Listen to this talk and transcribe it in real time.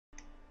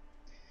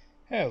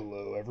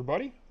Hello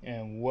everybody,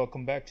 and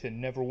welcome back to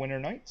Neverwinter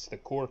Nights, the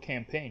core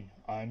campaign.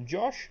 I'm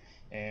Josh,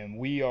 and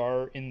we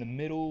are in the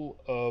middle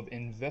of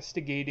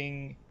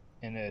investigating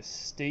an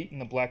estate in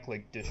the Black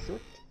Lake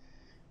District.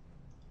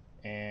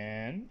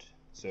 And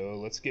so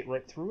let's get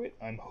right through it.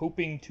 I'm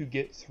hoping to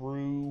get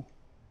through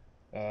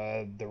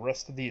the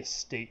rest of the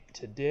estate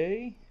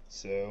today,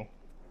 so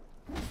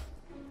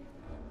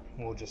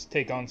we'll just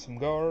take on some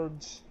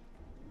guards,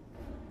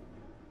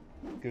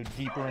 go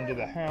deeper into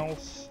the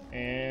house,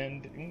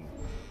 and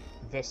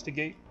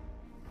investigate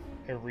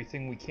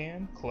everything we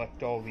can,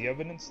 collect all the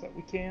evidence that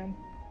we can.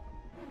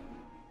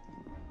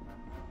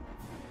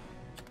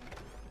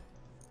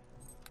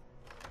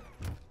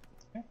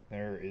 Okay,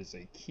 there is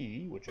a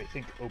key, which I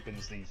think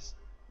opens these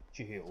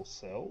jail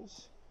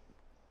cells.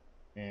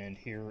 And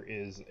here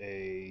is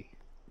a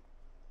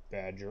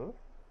badger.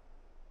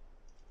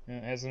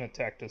 It hasn't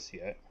attacked us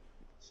yet,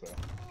 so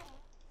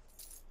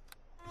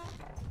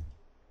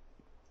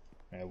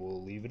I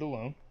will leave it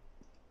alone.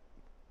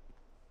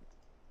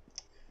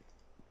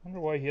 Wonder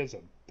why he has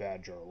a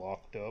badger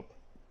locked up.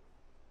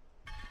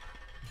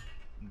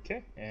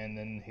 Okay, and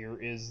then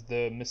here is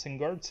the missing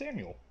guard,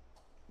 Samuel.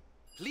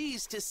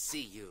 Pleased to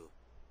see you.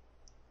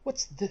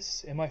 What's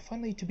this? Am I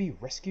finally to be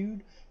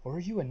rescued, or are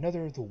you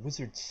another of the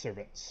wizard's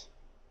servants?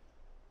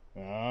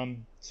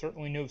 I'm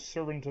certainly no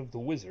servant of the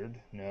wizard,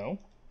 no.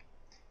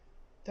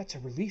 That's a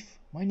relief.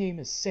 My name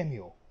is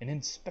Samuel, an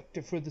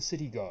inspector for the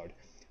city guard.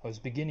 I was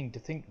beginning to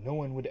think no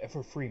one would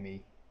ever free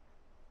me.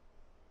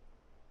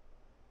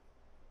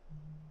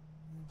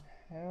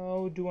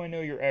 How do I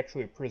know you're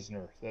actually a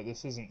prisoner, that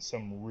this isn't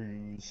some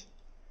ruse?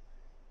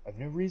 I've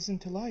no reason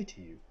to lie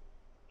to you.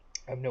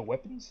 I have no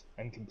weapons.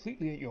 I'm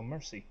completely at your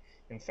mercy.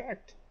 In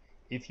fact,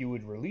 if you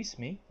would release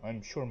me,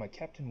 I'm sure my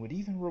captain would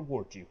even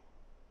reward you.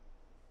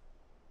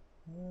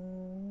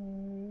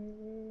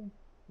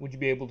 Would you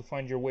be able to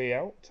find your way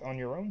out on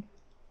your own?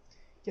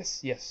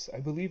 Yes, I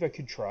believe I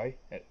could try,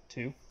 at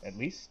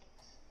least.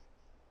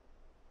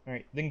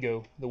 Alright, then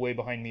go. The way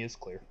behind me is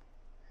clear.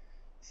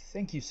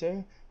 Thank you,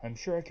 sir. I'm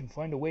sure I can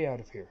find a way out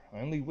of here. I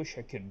only wish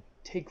I could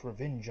take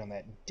revenge on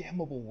that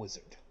damnable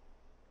wizard.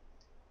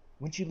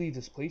 Once you leave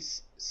this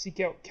place,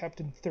 seek out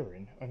Captain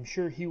Thurin. I'm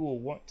sure he will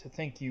want to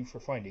thank you for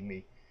finding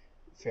me.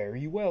 Fare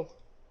you well.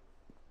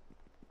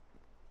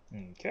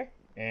 Okay,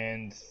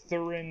 and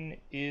Thurin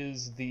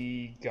is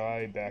the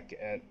guy back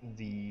at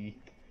the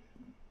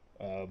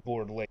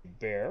Board Lake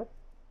Bear.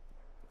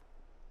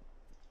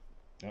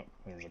 Oh,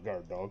 there's a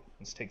guard dog.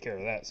 Let's take care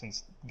of that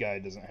since the guy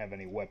doesn't have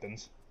any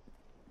weapons.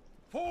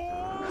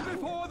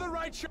 Before the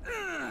right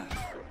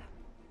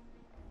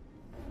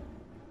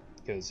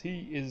Because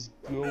he is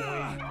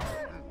going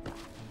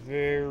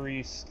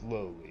very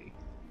slowly.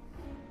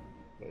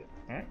 But,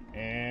 alright,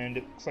 and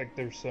it looks like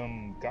there's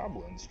some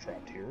goblins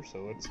trapped here,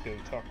 so let's go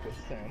talk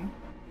with them.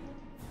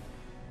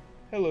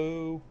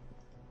 Hello!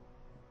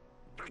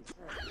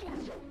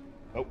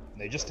 Oh,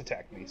 they just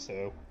attacked me,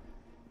 so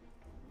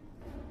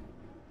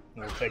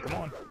we'll take them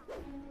on.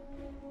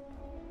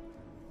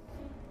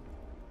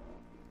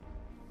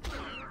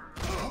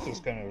 I was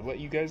just gonna let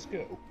you guys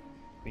go,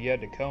 but you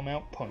had to come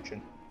out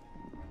punching.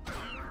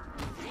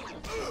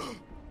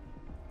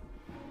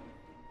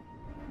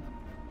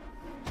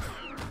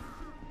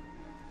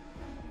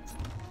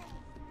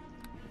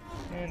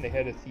 And they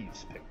had a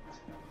thieves' pick.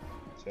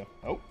 So,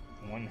 oh,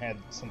 one had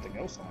something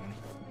else on.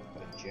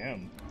 A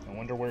gem. I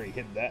wonder where he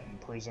hid that in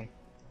prison.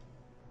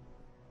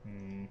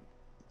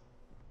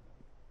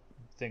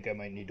 Think I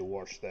might need to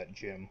wash that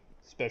gem,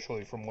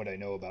 especially from what I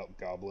know about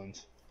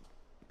goblins.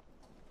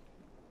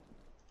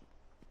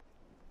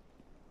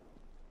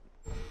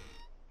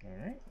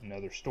 Alright,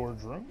 another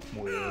storage room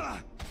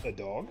with a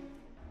dog.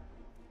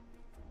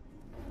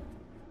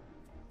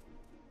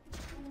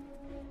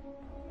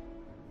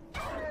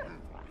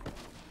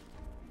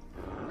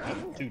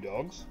 Oh, two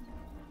dogs.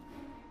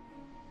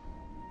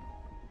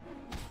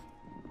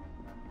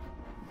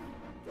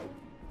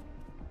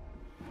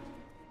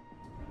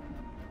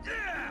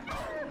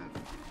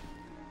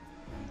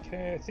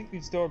 Okay, I think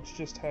these dogs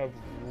just have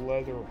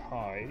leather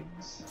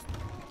hides.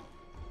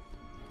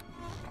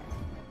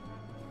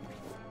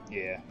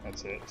 Yeah,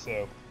 that's it.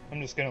 So,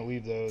 I'm just gonna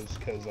leave those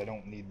because I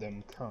don't need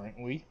them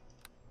currently.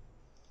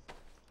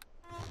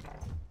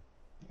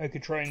 I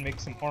could try and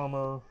make some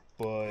armor,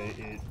 but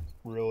it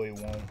really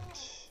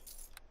won't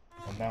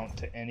amount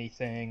to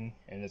anything,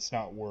 and it's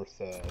not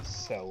worth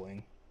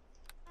selling.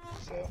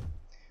 So,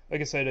 like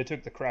I said, I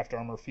took the craft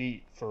armor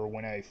feat for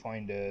when I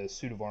find a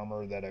suit of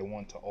armor that I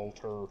want to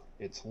alter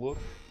its look.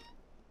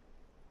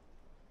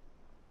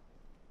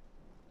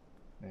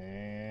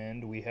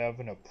 And we have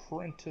an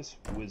apprentice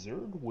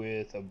wizard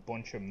with a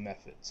bunch of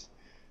methods.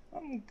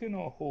 I'm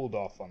gonna hold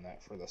off on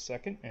that for the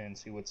second and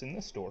see what's in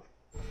this door.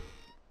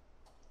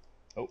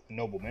 Oh, a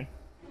nobleman.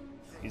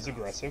 He's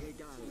aggressive.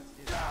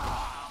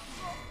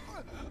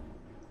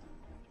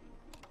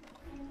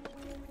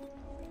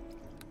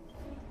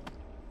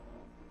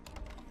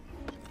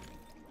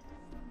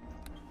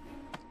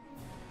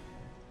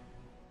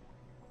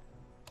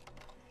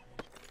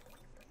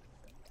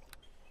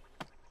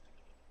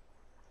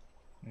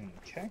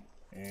 Okay,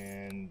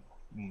 and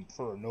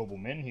for a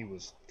nobleman, he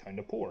was kind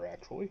of poor,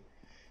 actually.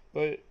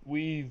 But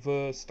we've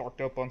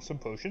stocked up on some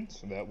potions,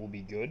 so that will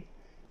be good.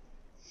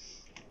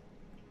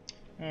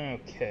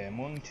 Okay, I'm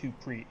going to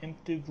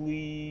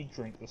preemptively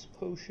drink this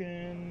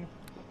potion.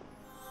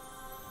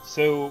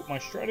 So, my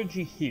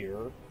strategy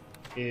here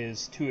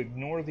is to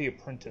ignore the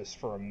apprentice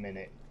for a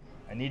minute.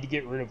 I need to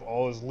get rid of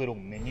all his little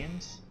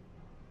minions.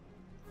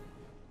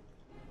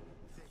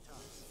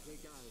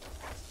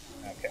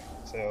 Okay,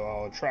 so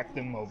I'll attract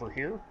them over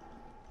here,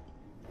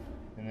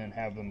 and then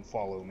have them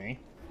follow me.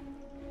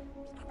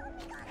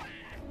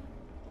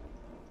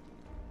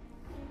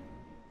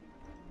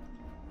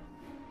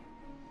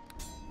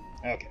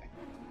 Okay.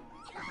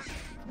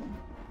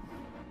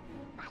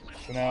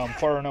 So now I'm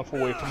far enough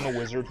away from the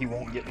wizard, he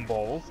won't get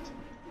involved.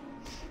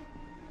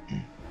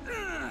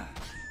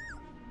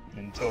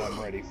 Until I'm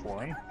ready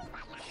for him.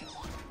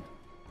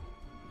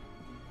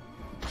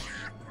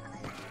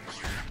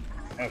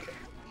 Okay.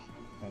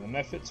 Now the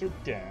mephits are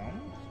down.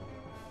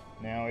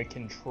 Now I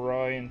can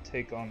try and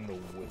take on the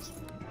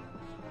wizard.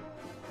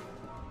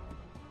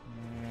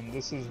 And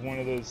this is one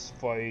of those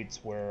fights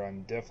where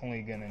I'm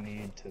definitely gonna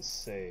need to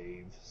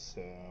save,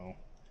 so...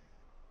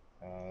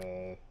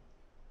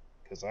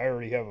 because I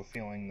already have a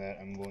feeling that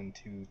I'm going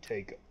to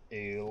take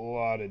a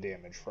lot of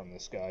damage from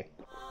this guy.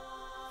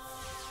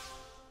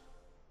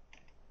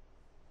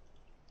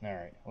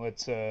 Alright,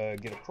 let's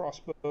get a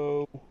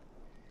crossbow,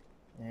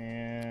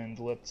 and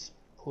let's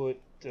put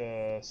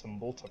some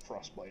bolts of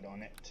frostbite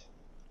on it.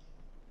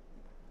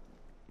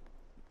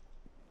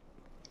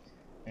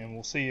 And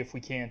we'll see if we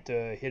can't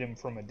hit him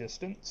from a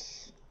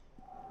distance.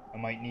 I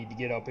might need to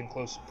get up and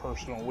close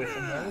personal with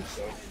him though,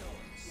 so...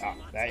 Ah,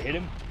 that hit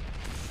him.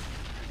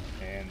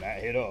 And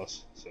that hit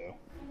us, so...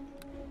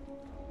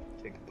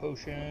 Take a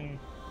potion.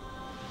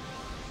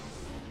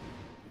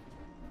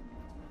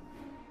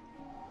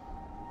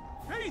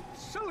 Fate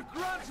shall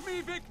grant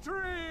me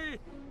victory!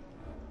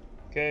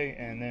 Okay,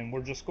 and then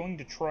we're just going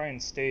to try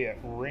and stay at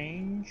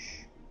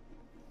range.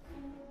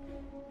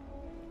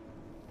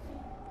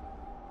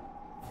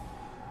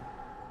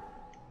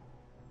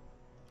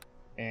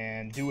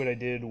 And do what I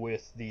did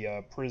with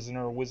the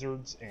prisoner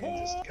wizards and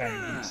just kind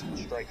of do some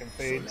strike and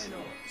fades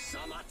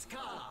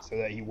so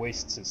that he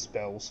wastes his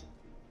spells.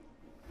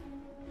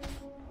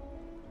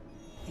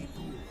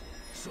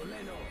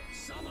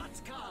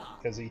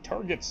 Because he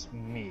targets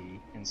me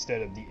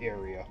instead of the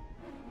area.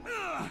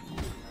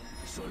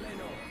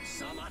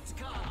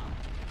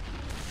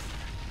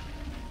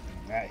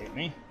 That hit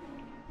me.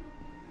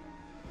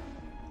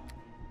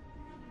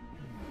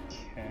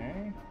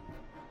 Okay.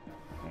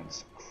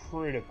 That's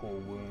critical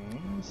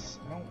wounds.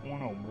 I don't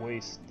want to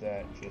waste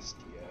that just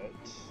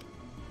yet.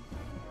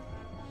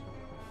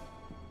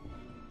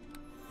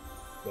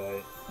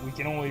 But we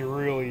can only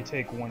really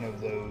take one of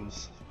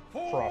those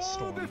frost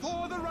storms.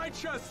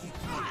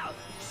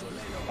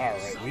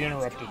 Alright, we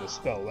interrupted a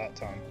spell that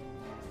time.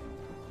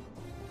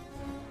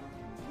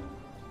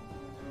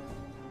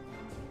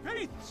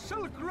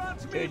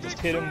 Okay, just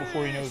hit him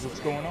before he knows what's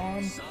going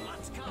on.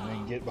 And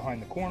then get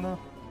behind the corner.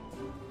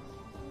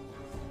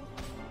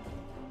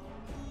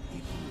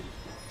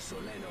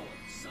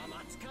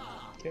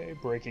 Okay,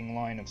 breaking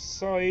line of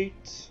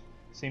sight.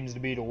 Seems to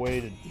be the way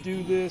to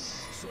do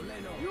this.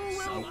 You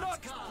will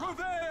not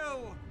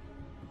prevail!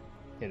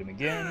 Hit him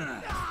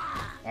again.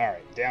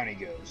 Alright, down he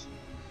goes.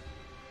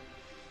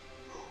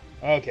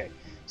 Okay,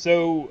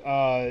 so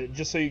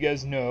just so you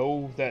guys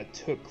know, that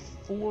took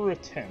 4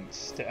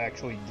 attempts to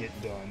actually get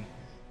done.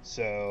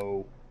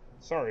 So,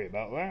 sorry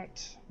about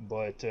that.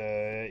 But,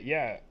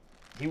 yeah,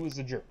 he was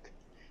a jerk.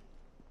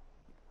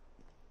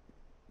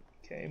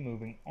 Okay,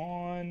 moving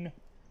on.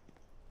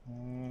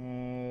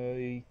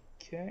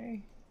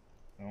 Okay.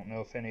 I don't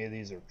know if any of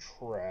these are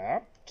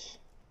trapped,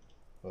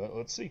 but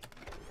let's see.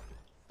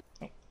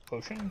 Oh,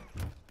 potion.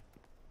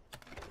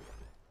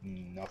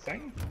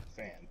 Nothing.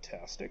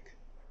 Fantastic.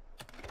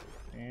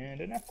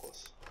 And a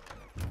necklace.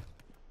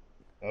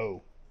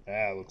 Oh,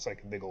 that looks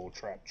like a big old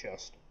trap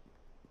chest.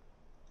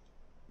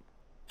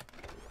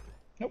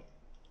 Nope.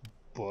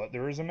 But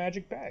there is a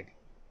magic bag.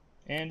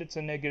 And it's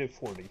a negative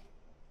 40.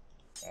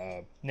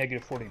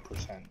 Negative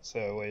 40%,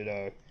 so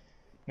it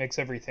makes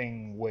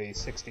everything weigh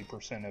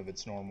 60% of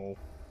its normal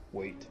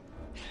weight.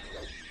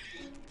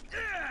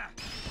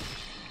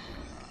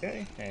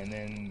 Okay, and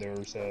then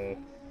there's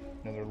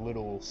another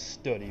little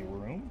study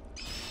room.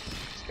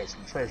 It's got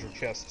some treasure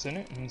chests in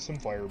it and some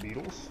fire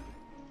beetles.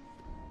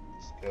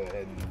 Let's go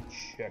ahead and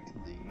check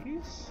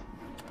these.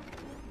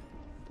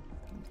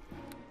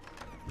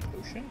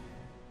 Potion.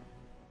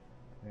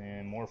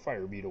 And more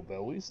fire beetle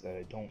bellies that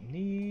I don't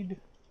need.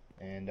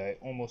 And I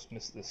almost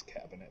missed this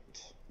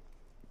cabinet.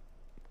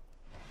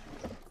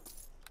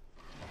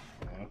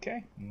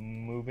 Okay,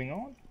 moving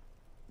on.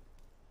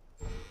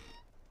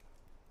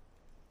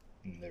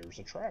 And there's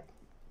a trap.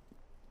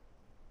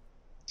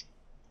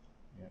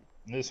 Yep.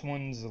 This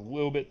one's a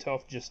little bit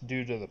tough just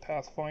due to the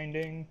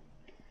pathfinding.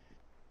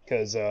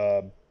 Because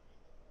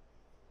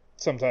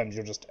sometimes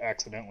you'll just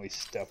accidentally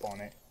step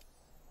on it.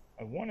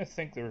 I want to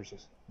think there's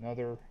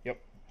another...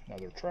 Yep,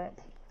 Another trap.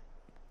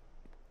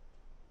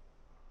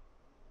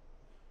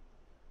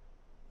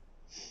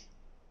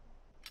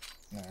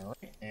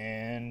 Alright,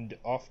 and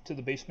off to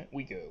the basement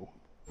we go.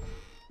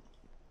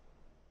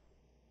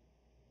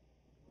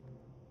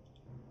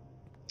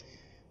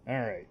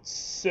 Alright,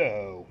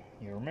 so,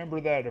 you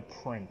remember that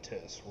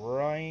apprentice,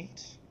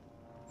 right?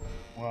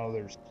 Well,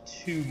 there's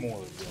two more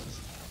of those.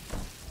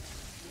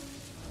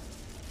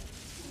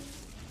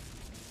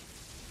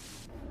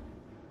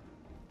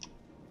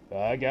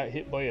 I got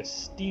hit by a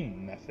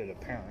steam method,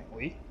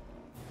 apparently.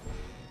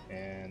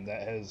 And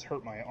that has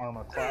hurt my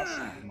armor class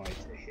and my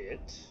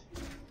hit.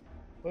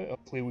 But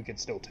hopefully we can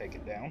still take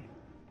it down.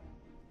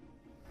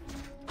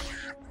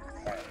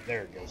 Alright,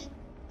 there it goes.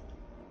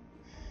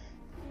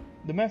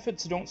 The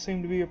methods don't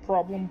seem to be a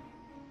problem.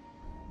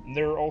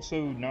 There are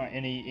also not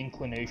any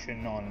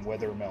inclination on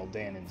whether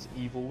Meldanen's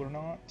evil or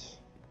not.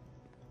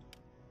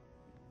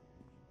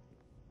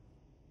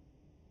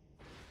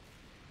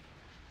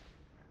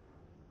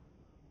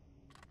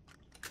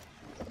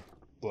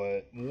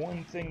 But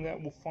one thing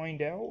that we'll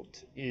find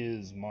out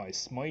is my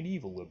Smite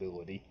Evil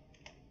ability.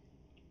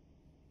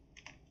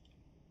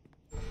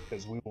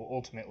 Because we will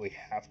ultimately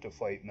have to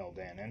fight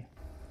Meldanen.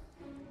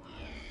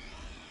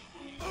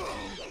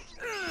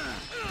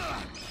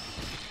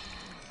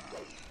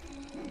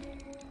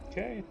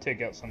 Okay,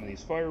 take out some of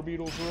these fire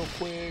beetles real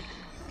quick.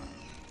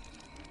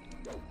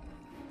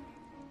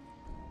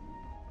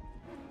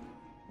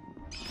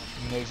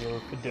 And those are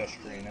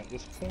pedestrian at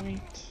this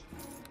point.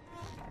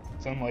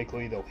 It's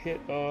unlikely they'll hit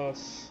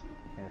us,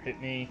 or hit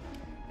me,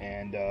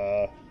 and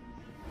I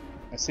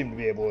seem to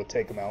be able to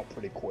take them out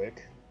pretty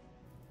quick.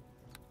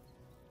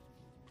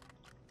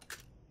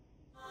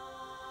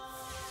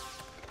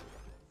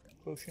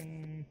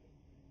 Potion.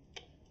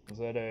 Was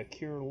that a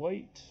Cure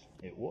Light?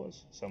 It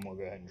was, so I'm gonna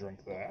go ahead and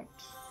drink that.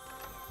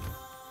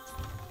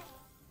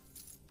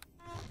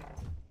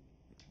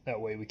 That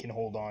way we can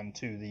hold on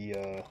to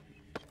the,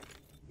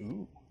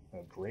 ooh,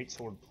 a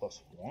Greatsword +1.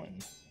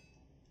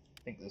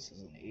 I think this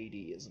is an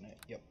 80, isn't it?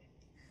 Yep.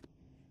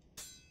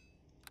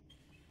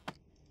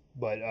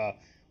 But,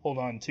 hold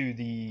on to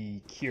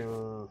the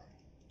Cure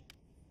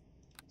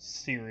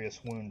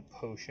Serious Wound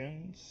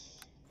Potions,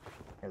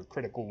 or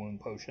Critical Wound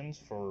Potions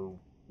for,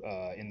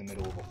 in the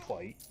middle of a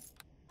fight.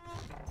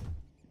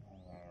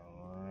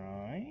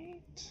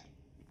 Alright.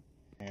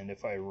 And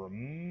if I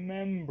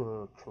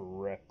remember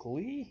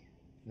correctly,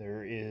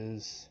 there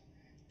is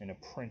an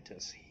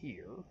apprentice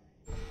here.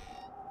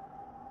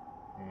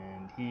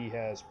 And he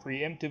has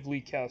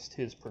preemptively cast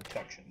his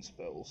protection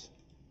spells.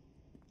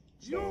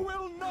 So you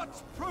will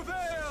not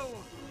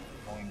prevail!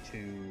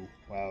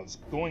 I was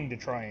going to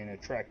try and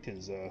attract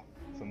his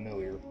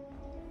familiar.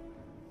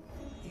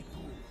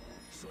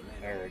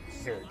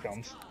 Here it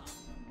comes.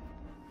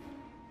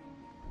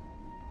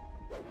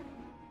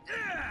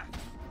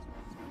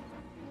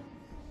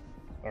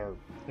 Or,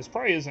 this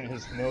probably isn't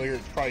his familiar,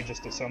 it's probably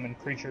just a summoned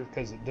creature,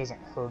 because it doesn't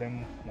hurt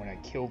him when I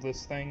kill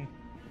this thing.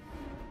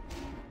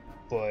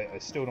 But I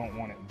still don't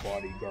want it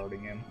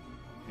bodyguarding him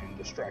and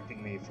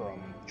distracting me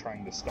from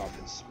trying to stop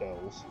his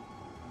spells.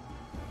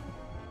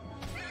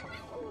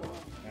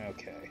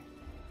 Okay.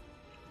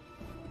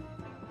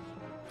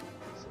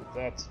 So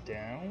that's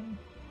down.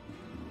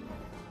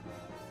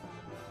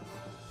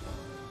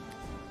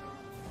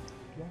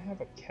 Do I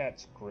have a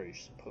Cat's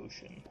Grace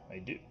potion? I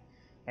do.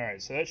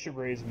 Alright, so that should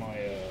raise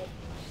my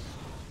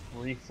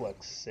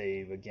reflex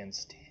save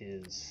against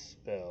his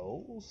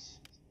spells.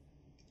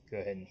 Go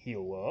ahead and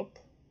heal up.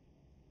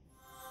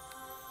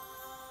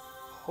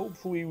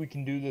 Hopefully we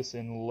can do this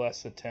in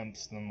less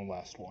attempts than the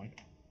last one.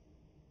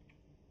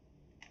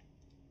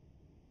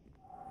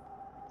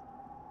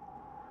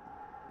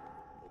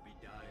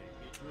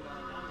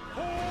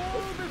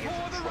 Fall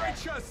before the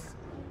righteous!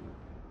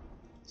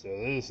 So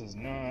this is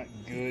not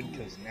good,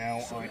 because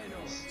now I'm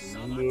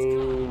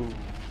slow.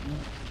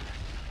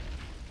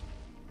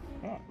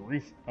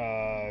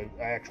 I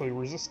actually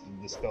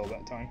resisted the spell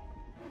that time.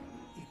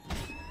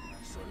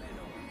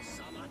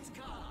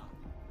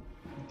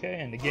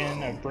 Okay, and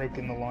again, I've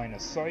broken the line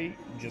of sight,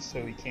 just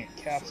so he can't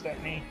cast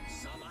at me.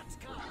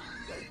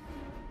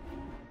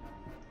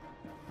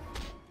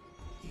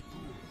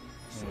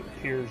 And it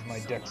appears my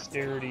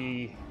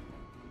dexterity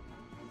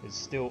is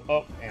still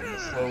up, and the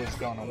slow has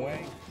gone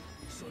away.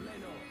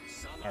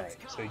 Alright,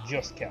 so he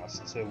just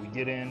cast, so we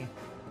get in,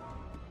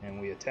 and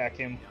we attack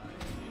him.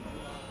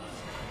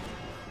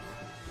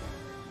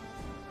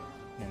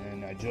 And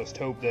then I just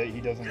hope that he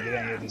doesn't get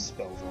any of his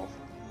spells off.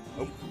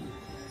 Oh.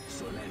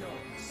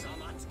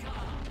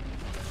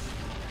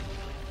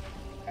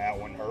 That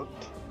one hurt.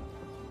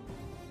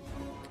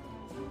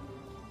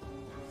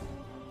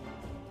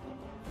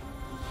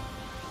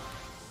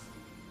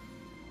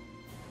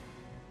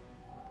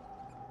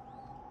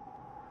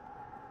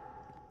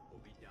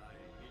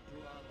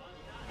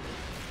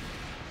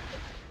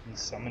 He's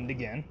summoned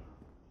again.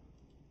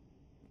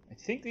 I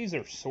think these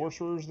are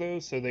sorcerers though,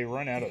 so they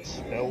run out of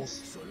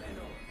spells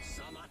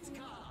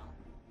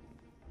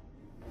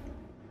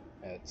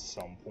at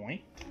some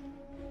point.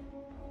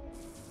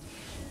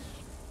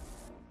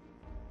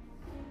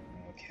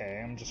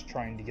 okay. I'm just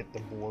trying to get the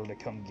boar to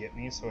come get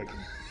me so I can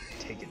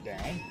take it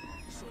down.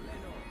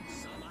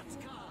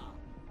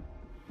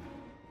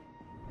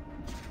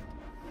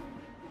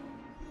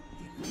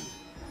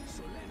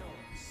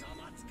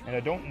 And I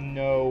don't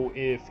know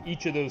if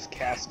each of those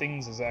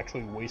castings is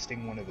actually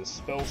wasting one of his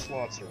spell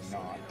slots or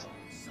not.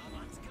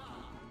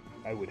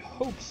 I would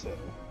hope so.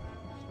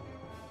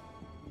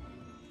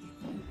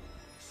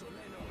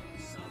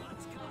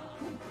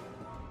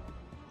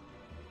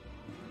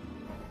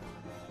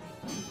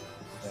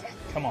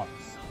 Come on.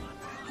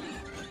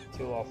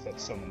 Kill off that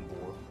summon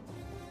boar.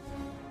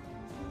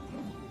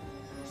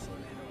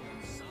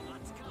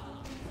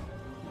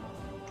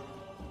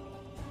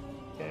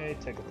 Okay,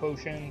 take a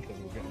potion, because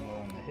we're getting low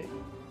on the hit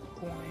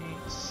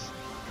points.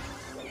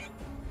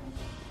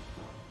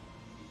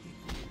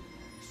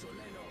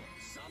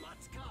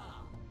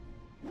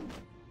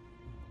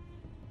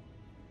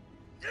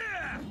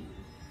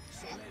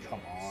 Oh,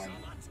 come on.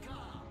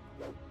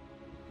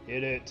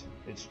 Hit it.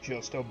 It's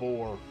just a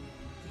boar.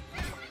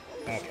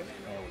 Okay,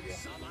 there we go.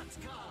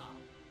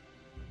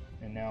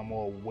 And now I'm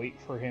going to wait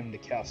for him to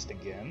cast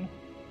again.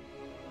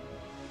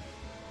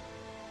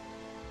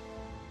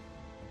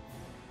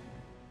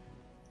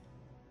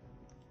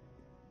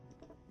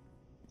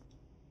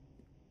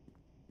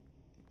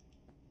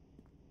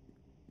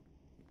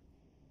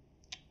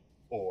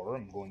 Or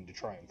I'm going to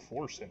try and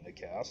force him to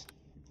cast.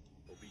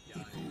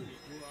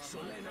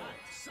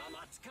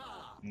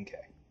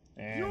 Okay.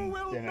 And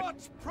then I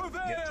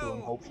get to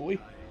him, hopefully.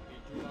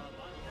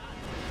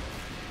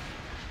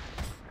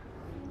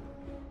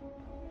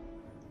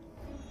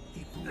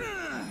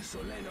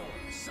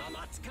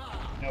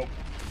 Nope.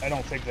 I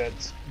don't think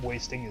that's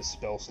wasting his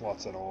spell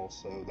slots at all,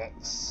 so that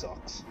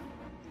sucks.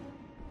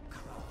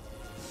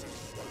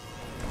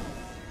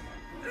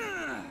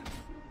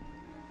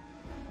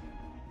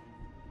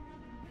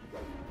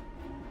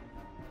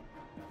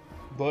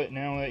 But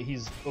now that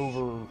he's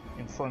over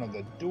in front of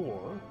the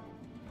door,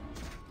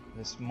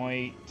 this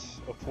might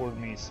afford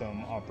me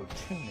some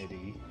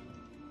opportunity.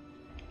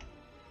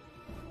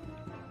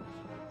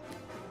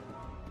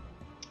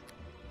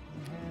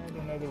 I had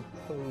another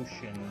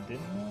potion,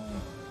 didn't I?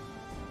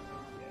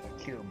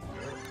 Yeah, Cure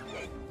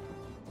Mire.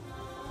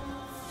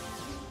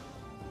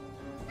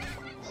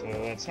 So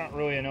that's not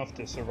really enough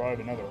to survive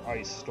another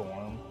ice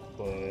storm,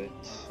 but...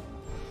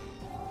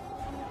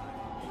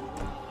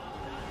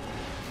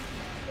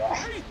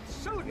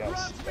 got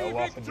spell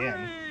off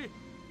again.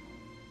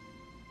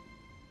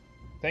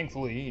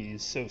 Thankfully,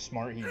 he's so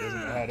smart he doesn't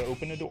know how to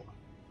open a door.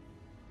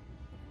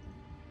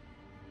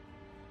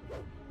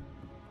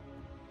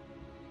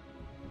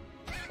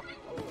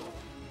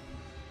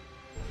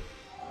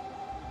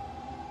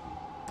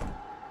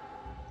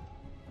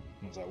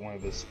 Was that one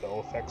of his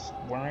spell effects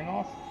wearing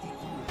off?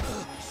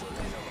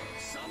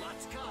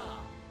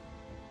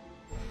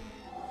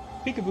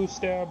 Peekaboo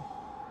stab.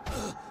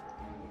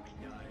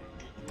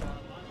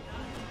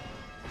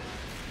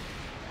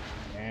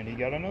 And he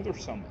got another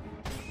summon.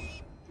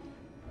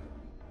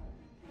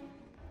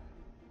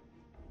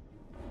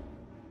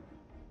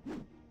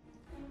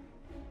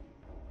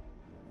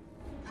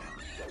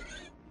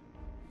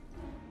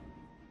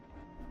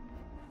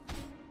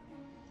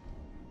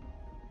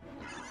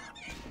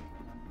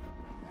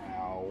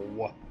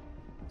 Ow.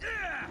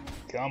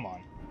 Come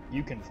on.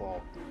 You can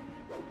fall.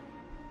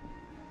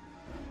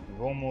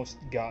 We've almost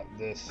got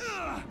this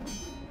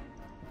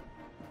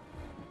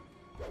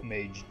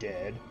mage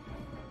dead.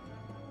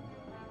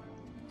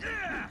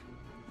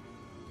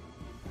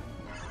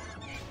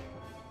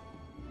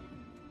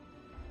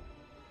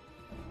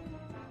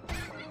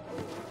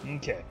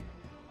 Okay,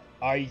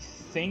 I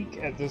think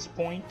at this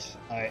point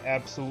I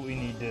absolutely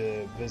need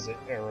to visit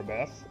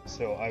Erebeth,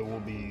 so I will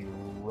be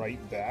right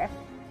back.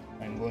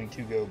 I'm going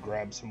to go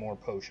grab some more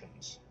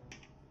potions.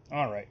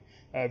 Alright,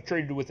 I've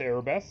traded with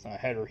Erebeth, I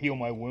had her heal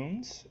my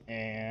wounds,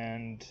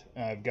 and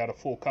I've got a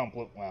full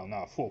complement, well,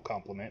 not a full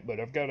complement, but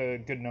I've got a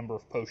good number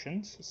of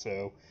potions,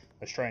 so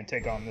let's try and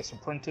take on this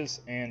apprentice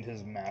and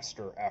his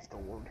master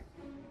afterward.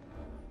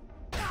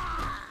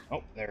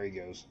 Oh, there he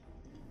goes.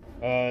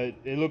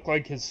 It looked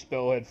like his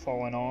spell had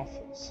fallen off,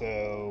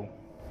 so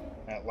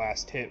that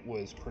last hit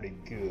was pretty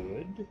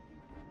good.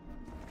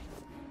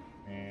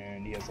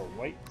 And he has a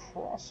light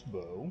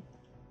crossbow.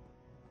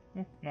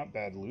 Not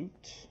bad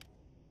loot.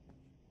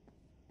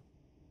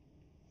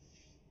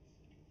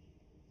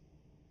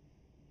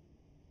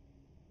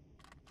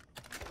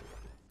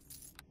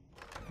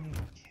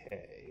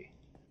 Okay.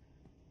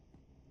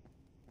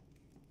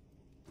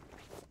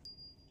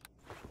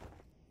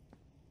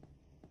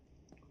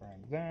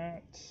 Grab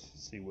that.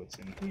 See what's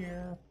in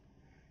here.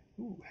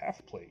 Ooh,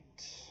 half plate.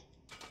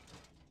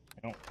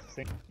 I don't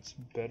think it's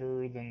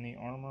better than the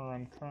armor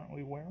I'm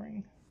currently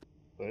wearing,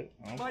 but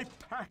I'll My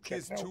pack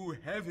is too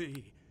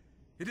heavy.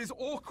 It is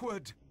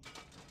awkward.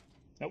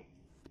 Nope.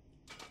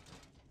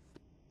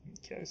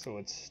 Okay, so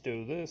let's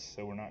stow this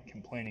so we're not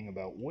complaining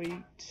about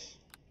weight.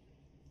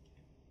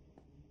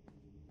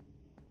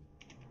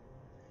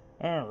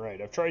 Alright,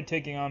 I've tried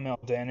taking on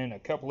Meldanen a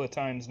couple of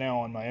times now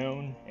on my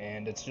own,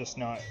 and it's just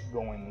not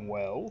going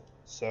well.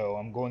 So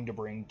I'm going to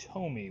bring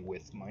Tomi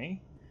with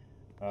me.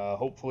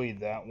 Hopefully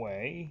that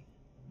way,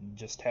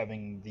 just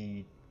having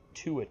the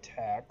 2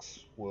 attacks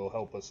will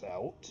help us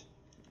out.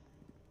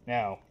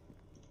 Now,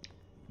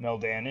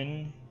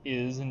 Meldanen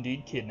is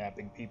indeed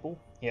kidnapping people.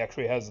 He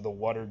actually has the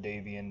Water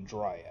Davian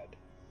Dryad.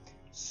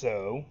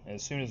 So,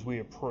 as soon as we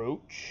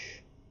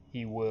approach,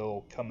 he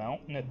will come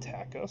out and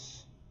attack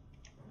us.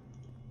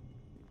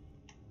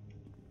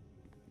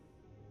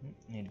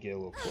 Need to get a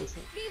little closer.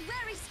 Be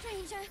wary,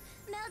 stranger.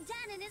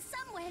 Meldanen is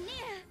somewhere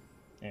near.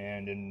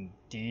 And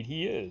indeed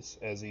he is,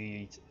 as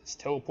he is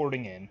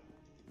teleporting in.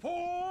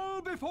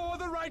 Fall before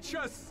the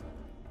righteous!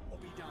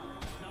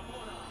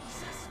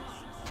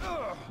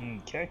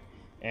 Okay.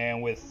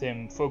 And with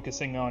him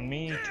focusing on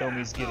me,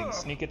 Tomi's getting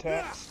sneak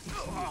attacks.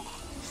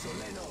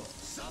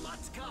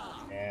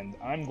 And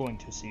I'm going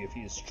to see if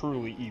he is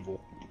truly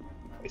evil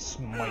by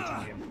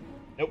smiting him.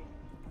 Nope.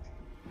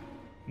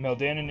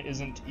 Meldanen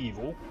isn't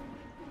evil.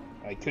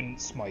 I couldn't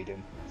smite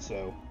him,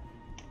 so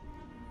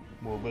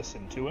we'll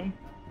listen to him.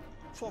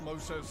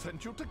 Formosa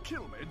sent you to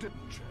kill me,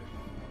 didn't she?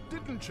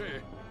 Didn't she?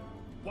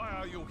 Why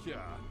are you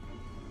here?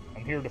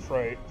 I'm here to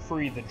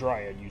free the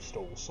Dryad you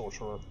stole,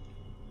 sorcerer.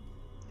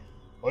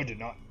 I did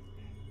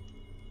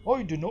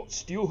not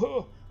steal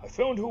her. I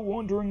found her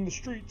wandering the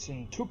streets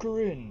and took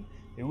her in.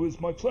 It was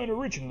my plan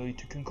originally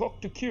to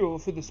concoct a cure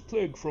for this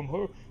plague from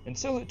her and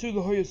sell it to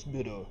the highest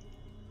bidder.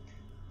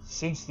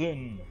 Since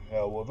then,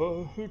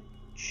 however, her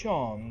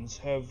charms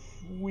have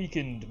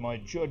weakened my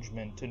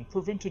judgment and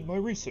prevented my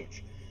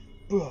research.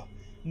 But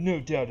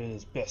no doubt it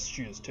is best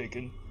she is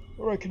taken,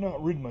 or I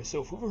cannot rid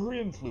myself of her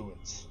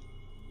influence.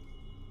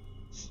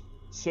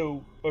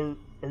 So,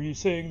 are you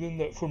saying then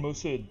that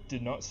Formosa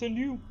did not send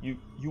you? You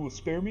will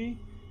spare me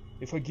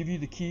if I give you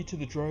the key to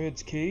the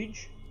Dryad's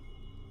cage?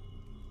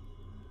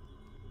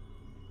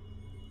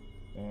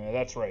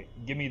 That's right.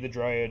 Give me the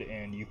Dryad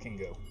and you can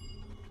go.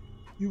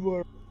 You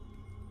are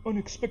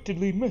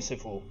unexpectedly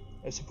merciful.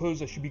 I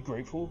suppose I should be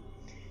grateful.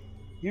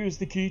 Here's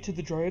the key to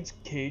the Dryad's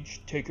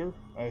cage. Take her.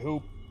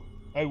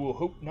 I will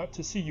hope not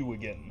to see you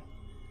again.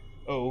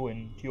 Oh,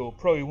 and you'll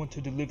probably want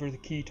to deliver the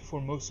key to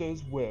Formosa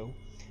as well.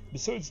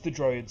 Besides the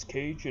Dryad's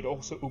cage, it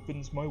also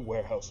opens my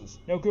warehouses.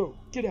 Now go,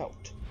 get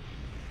out!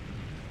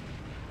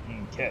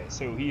 Okay,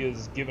 so he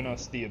has given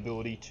us the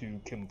ability to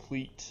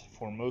complete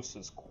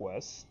Formosa's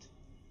quest.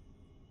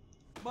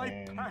 My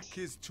and pack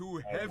is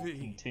too I will heavy.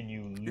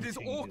 continue looting It is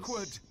awkward.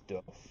 his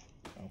stuff.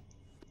 Oh.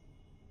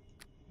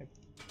 I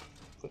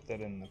put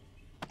that in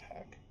the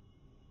pack.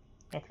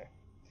 Okay.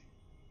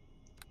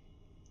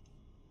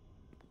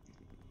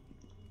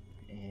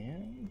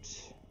 And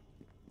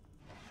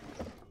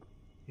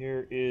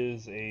here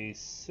is a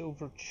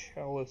silver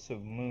chalice of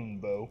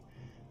moonbow.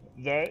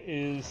 That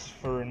is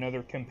for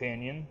another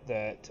companion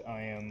that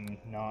I am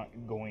not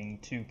going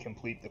to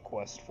complete the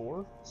quest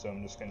for, so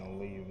I'm just going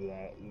to leave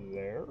that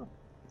there.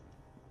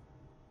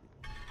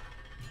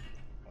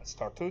 Let's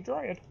talk to the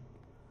Dryad.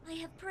 I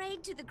have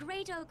prayed to the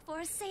great oak for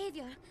a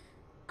savior.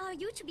 Are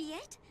you to be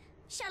it?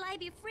 Shall I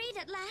be freed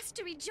at last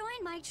to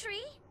rejoin my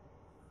tree?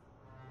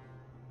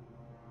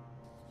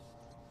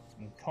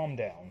 Calm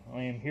down.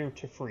 I am here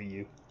to free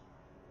you.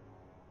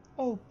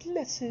 Oh,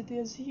 blessed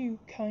is you,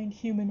 kind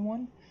human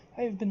one.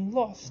 I have been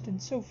lost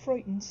and so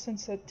frightened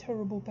since that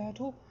terrible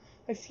battle.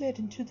 I fled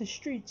into the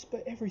streets,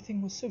 but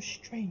everything was so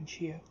strange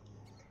here.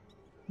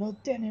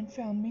 Meldanen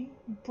found me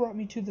and brought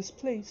me to this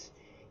place.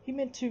 He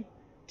meant to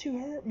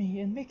hurt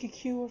me and make a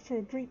cure for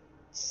a great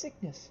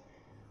sickness.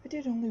 I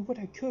did only what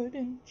I could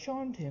and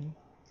charmed him.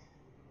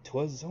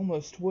 'Twas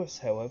almost worse,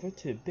 however,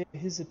 to bear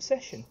his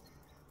obsession.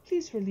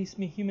 Please release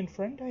me, human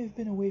friend. I have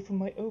been away from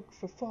my oak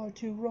for far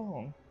too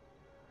long.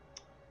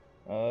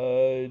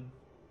 I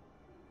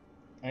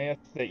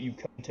ask that you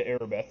come to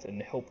Erebeth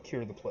and help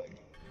cure the plague.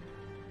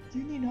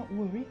 You need not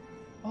worry.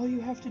 All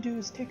you have to do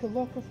is take a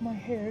lock of my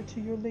hair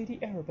to your Lady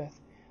Erebeth.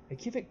 I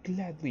give it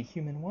gladly,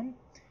 human one.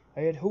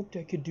 I had hoped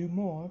I could do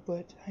more,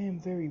 but I am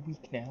very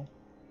weak now.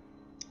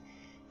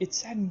 It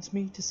saddens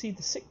me to see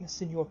the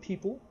sickness in your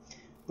people,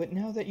 but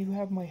now that you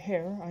have my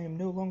hair, I am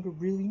no longer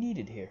really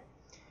needed here.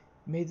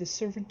 May the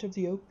servant of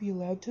the oak be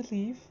allowed to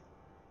leave?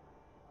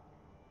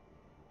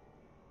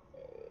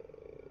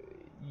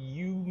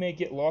 You may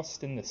get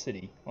lost in the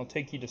city. I'll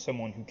take you to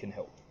someone who can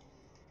help.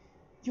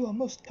 You are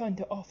most kind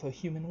to offer,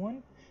 human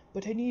one,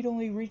 but I need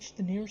only reach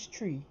the nearest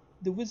tree.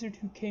 The wizard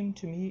who came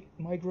to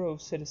my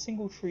grove said a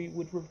single tree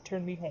would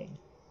return me home.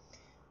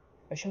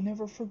 I shall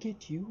never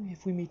forget you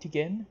if we meet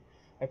again.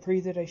 I pray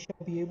that I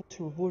shall be able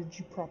to reward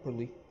you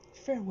properly.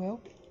 Farewell.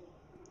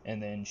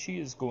 And then she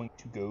is going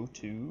to go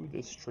to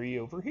this tree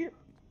over here.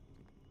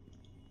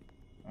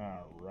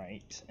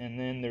 Alright, and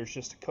then there's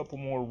just a couple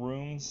more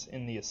rooms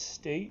in the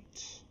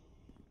estate.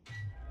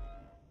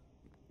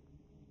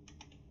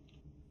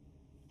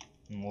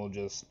 And we'll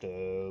just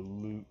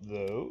loot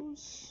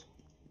those.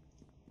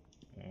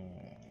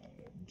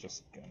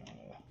 Just gonna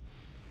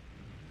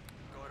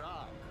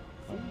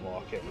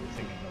unlock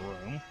everything in the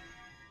room.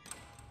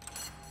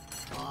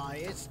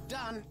 it's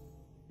done.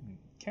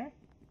 Okay.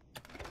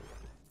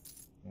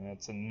 And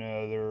that's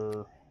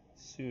another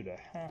suit of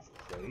half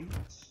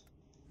plates.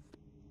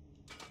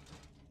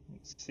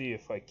 Let's see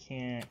if I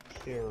can't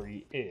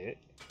carry it,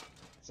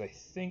 because I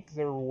think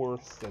they're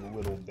worth a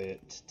little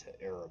bit to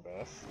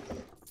Erebeth.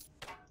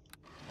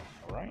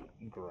 Alright,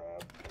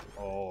 grab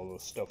all the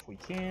stuff we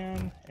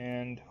can,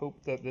 and hope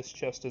that this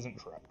chest isn't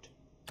trapped.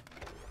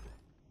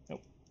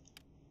 Nope.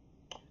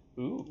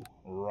 Ooh,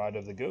 Rod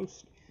of the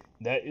Ghost.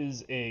 That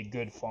is a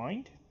good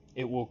find.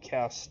 It will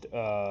cast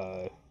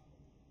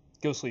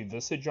Ghostly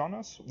Visage on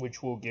us,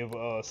 which will give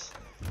us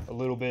a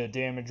little bit of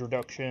damage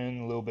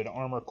reduction, a little bit of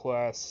armor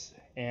class,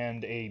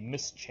 and a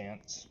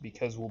mischance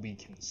because we'll be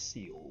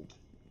concealed.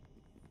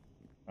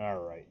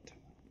 Alright.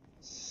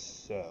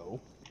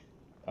 So,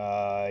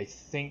 I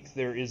think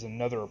there is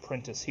another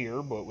apprentice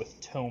here, but with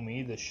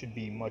Tomi, this should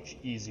be much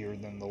easier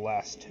than the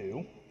last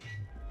two.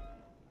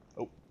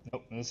 Oh,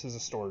 nope, this is a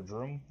storage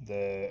room.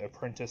 The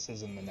apprentice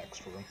is in the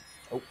next room.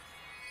 Oh,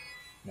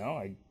 no,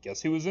 I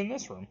guess he was in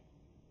this room.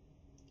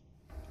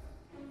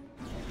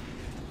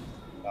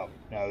 Oh,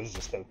 no, it was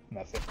just a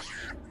mephit.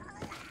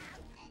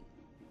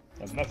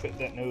 A mephit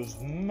that knows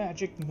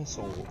magic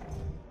missile,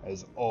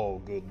 as all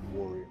good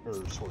warrior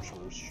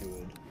sorcerers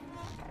should.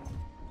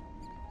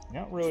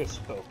 Not really a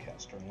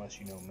spellcaster unless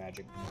you know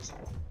magic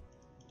missile.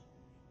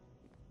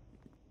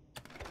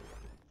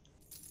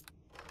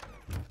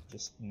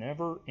 Just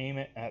never aim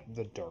it at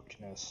the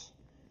darkness.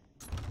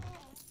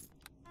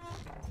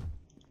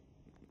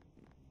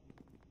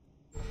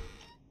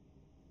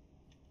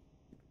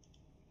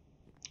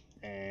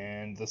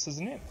 And this is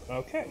an imp.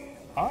 Okay.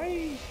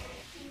 I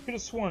could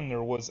have sworn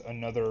there was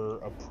another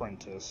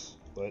apprentice,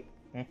 but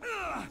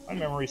my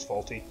memory's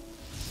faulty.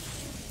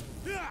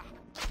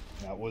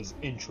 That was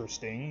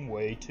interesting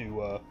way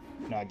to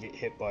not get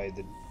hit by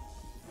the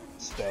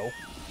spell.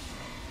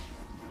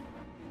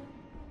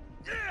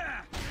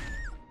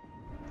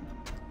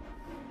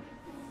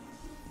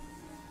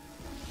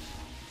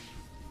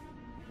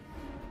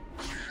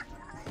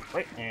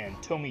 Right,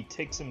 and Tomi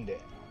takes him down.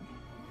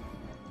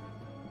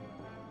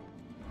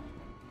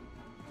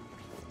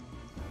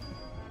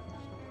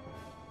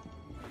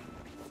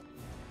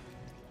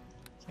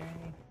 Okay.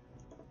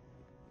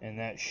 And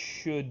that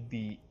should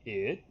be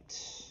it.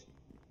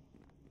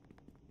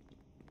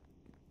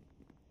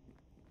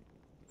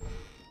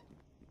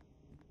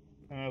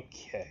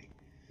 Okay,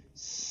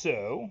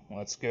 so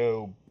let's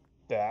go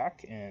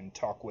back and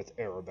talk with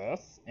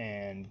Erebeth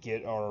and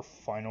get our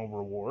final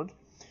reward.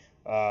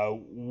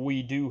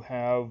 We do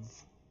have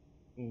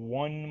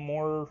one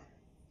more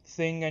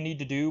thing I need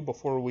to do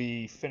before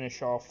we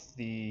finish off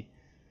the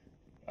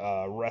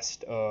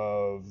rest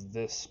of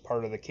this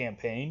part of the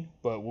campaign,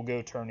 but we'll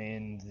go turn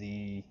in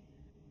the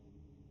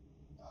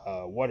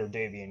Water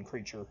Davian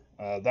creature.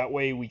 That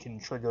way we can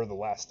trigger the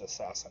last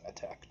assassin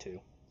attack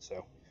too.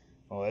 So,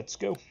 well, let's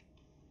go.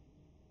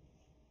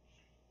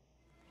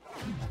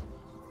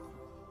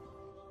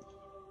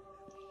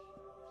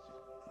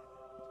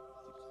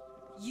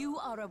 You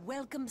are a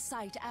welcome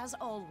sight as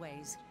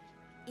always.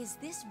 Is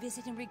this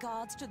visit in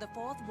regards to the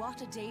fourth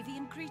Water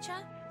Davian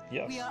creature?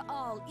 Yes. We are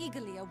all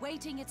eagerly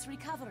awaiting its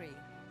recovery.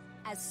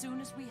 As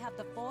soon as we have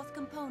the fourth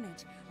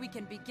component, we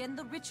can begin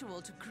the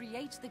ritual to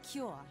create the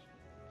cure.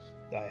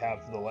 I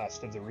have the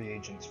last of the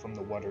reagents from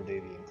the Water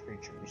Davian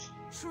creatures.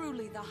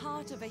 Truly, the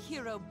heart of a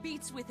hero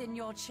beats within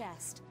your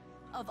chest.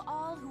 Of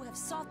all who have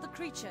sought the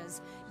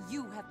creatures,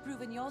 you have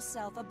proven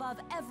yourself above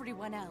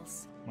everyone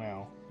else.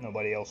 Well,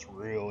 nobody else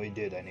really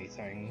did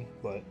anything,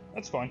 but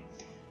that's fine.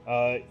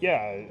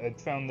 Yeah, I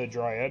found the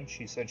Dryad.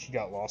 She said she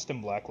got lost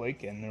in Black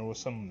Lake, and there was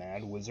some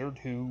mad wizard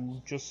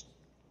who just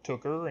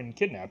took her and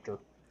kidnapped her.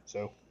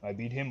 So I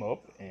beat him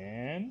up,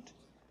 and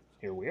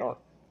here we are.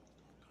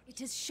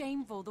 It is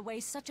shameful the way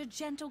such a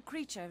gentle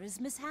creature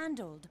is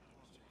mishandled.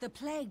 The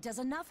plague does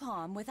enough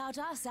harm without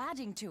us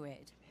adding to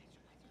it.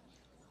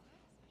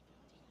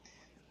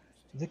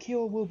 The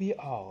cure will be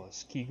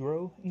ours,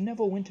 Kigro.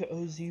 Neverwinter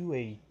owes you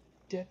a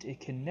debt it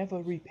can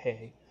never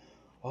repay.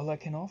 All I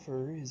can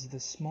offer is the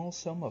small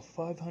sum of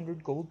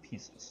 500 gold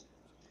pieces.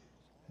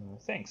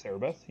 Thanks,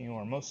 Erebeth. You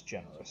are most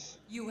generous.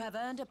 You have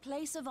earned a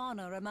place of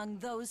honor among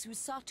those who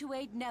sought to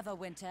aid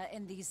Neverwinter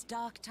in these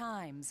dark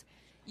times.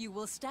 You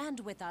will stand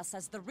with us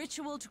as the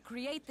ritual to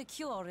create the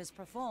cure is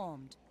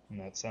performed.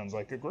 That sounds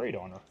like a great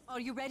honor. Are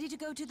you ready to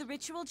go to the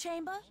ritual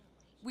chamber?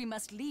 We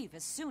must leave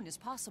as soon as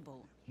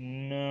possible.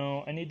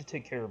 No, I need to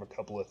take care of a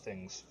couple of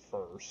things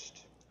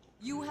first.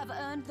 You have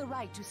earned the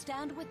right to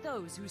stand with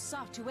those who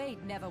sought to aid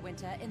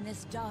Neverwinter in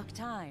this dark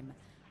time.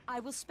 I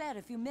will spare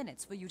a few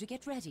minutes for you to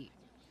get ready.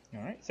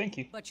 Alright, thank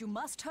you. But you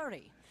must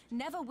hurry.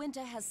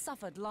 Neverwinter has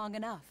suffered long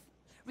enough.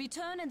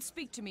 Return and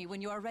speak to me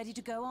when you are ready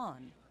to go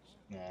on.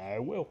 I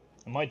will.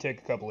 It might take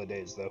a couple of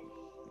days, though.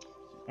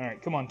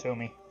 Alright, come on,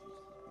 Tomi.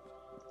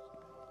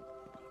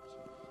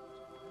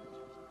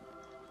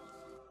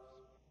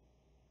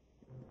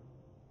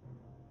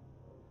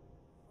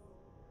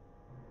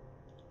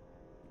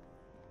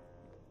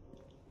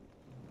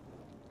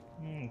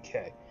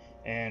 Okay,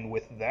 and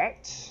with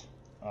that,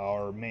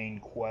 our main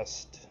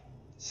quest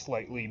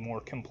slightly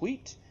more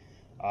complete,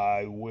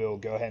 I will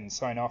go ahead and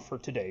sign off for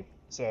today.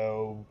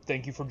 So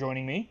thank you for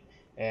joining me,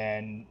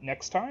 and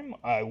next time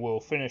I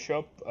will finish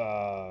up,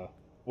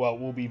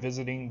 we'll be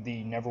visiting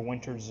the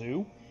Neverwinter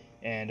Zoo,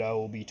 and I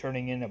will be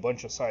turning in a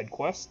bunch of side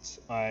quests.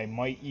 I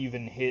might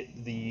even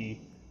hit the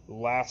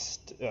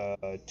last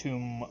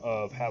tomb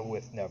of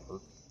Halwith Never.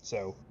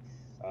 So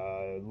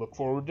look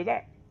forward to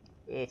that.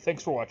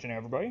 Thanks for watching,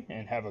 everybody,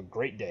 and have a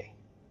great day.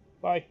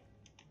 Bye.